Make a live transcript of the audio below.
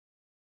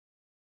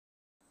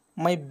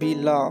My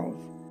beloved,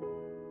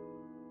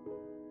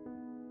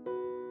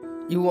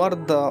 you are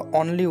the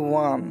only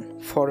one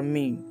for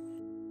me.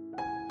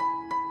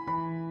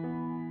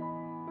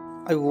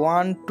 I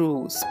want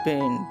to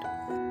spend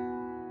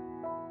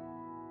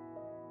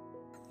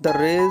the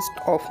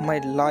rest of my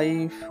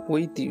life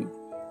with you,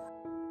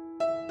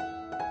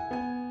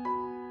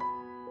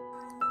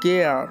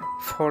 care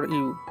for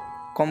you,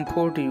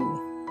 comfort you,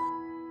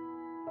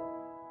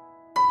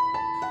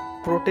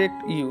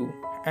 protect you,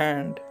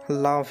 and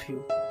love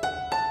you.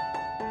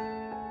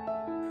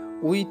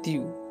 With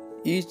you,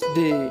 each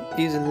day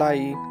is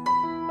like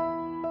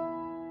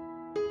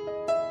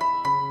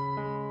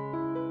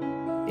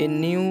a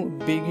new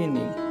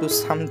beginning to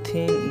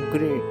something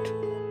great.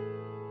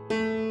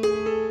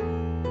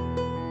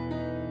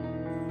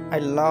 I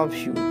love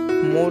you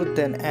more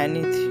than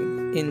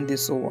anything in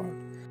this world.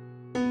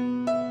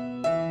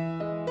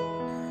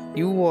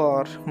 You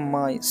are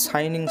my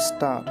shining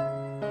star,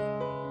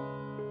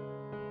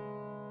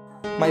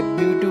 my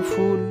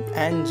beautiful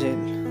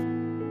angel,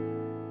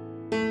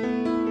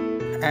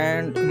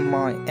 and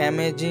my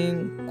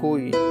amazing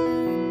queen.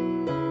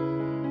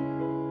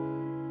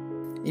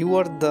 You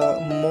are the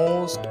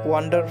most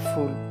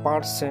wonderful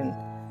person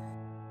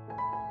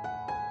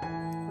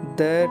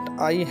that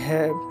I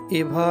have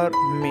ever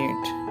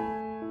met.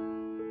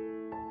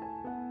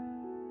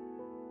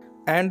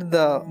 And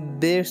the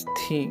best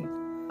thing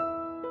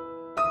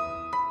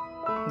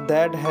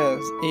that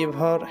has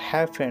ever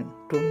happened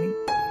to me.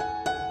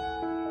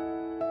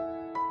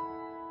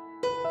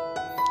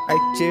 I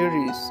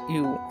cherish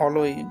you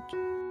always.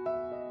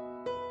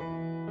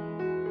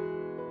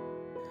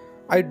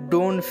 I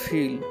don't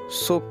feel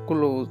so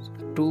close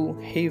to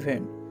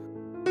heaven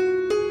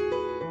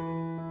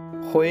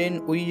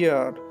when we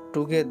are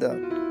together.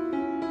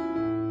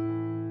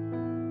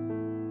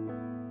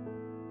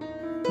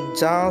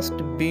 Just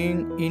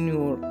being in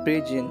your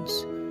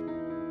presence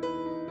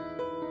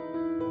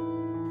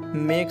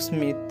makes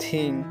me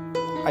think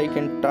I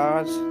can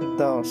touch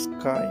the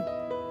sky.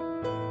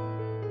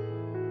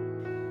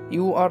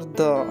 You are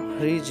the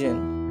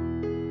reason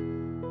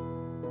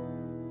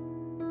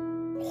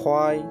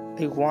why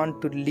I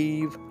want to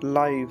live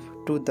life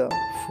to the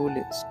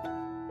fullest.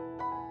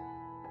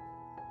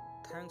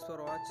 Thanks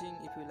for watching.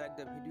 If you like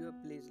the video,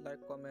 please like,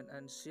 comment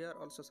and share.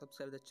 Also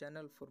subscribe the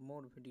channel for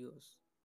more videos.